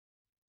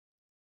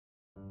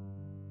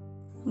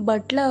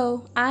But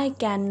love, I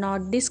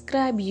cannot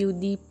describe you.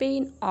 The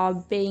pain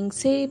of being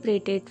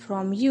separated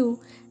from you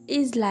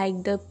is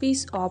like the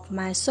piece of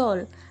my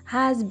soul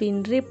has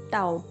been ripped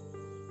out.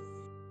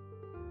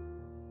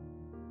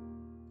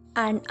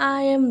 And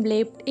I am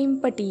left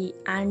empty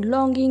and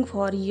longing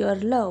for your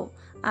love.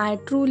 I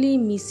truly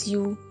miss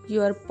you.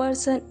 Your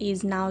person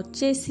is now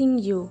chasing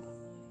you.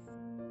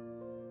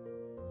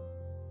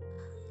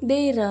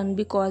 They run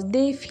because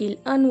they feel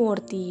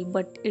unworthy,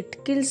 but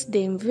it kills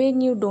them when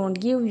you don't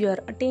give your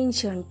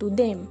attention to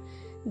them.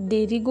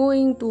 They're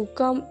going to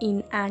come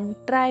in and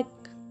track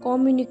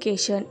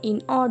communication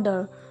in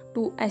order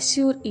to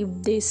assure if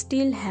they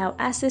still have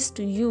access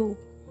to you.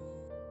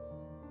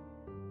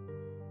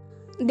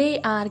 They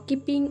are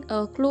keeping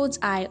a close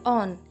eye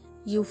on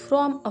you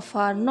from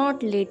afar,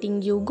 not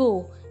letting you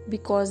go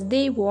because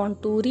they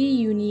want to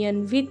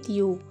reunion with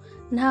you.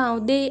 Now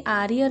they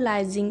are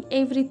realizing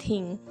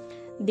everything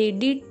they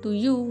did to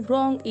you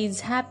wrong is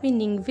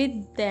happening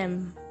with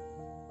them.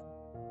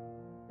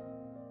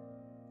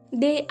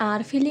 They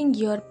are feeling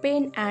your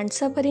pain and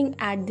suffering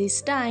at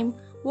this time.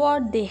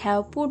 What they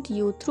have put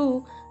you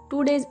through,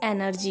 today's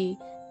energy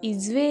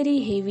is very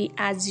heavy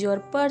as your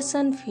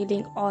person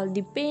feeling all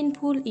the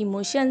painful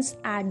emotions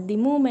at the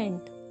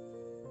moment.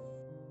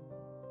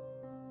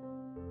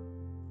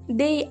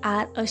 They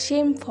are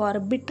ashamed for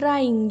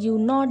betraying you,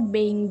 not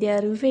being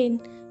there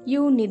when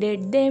you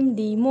needed them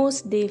the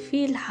most. They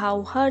feel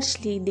how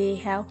harshly they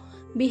have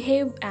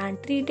behaved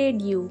and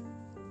treated you.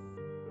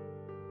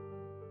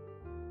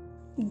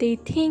 They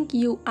think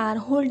you are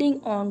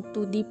holding on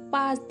to the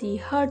past, the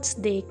hurts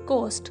they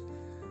caused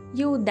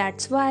you.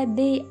 That's why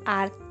they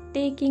are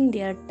taking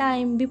their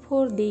time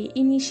before they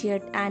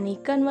initiate any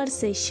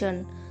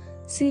conversation,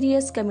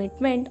 serious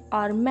commitment,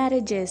 or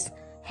marriages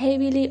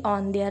heavily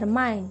on their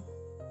mind.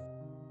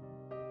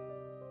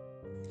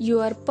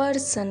 Your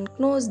person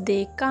knows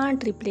they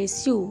can't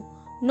replace you.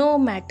 No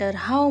matter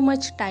how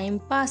much time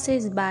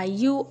passes by,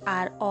 you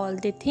are all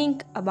they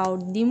think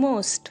about the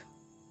most.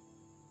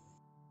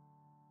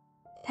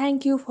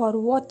 Thank you for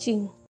watching.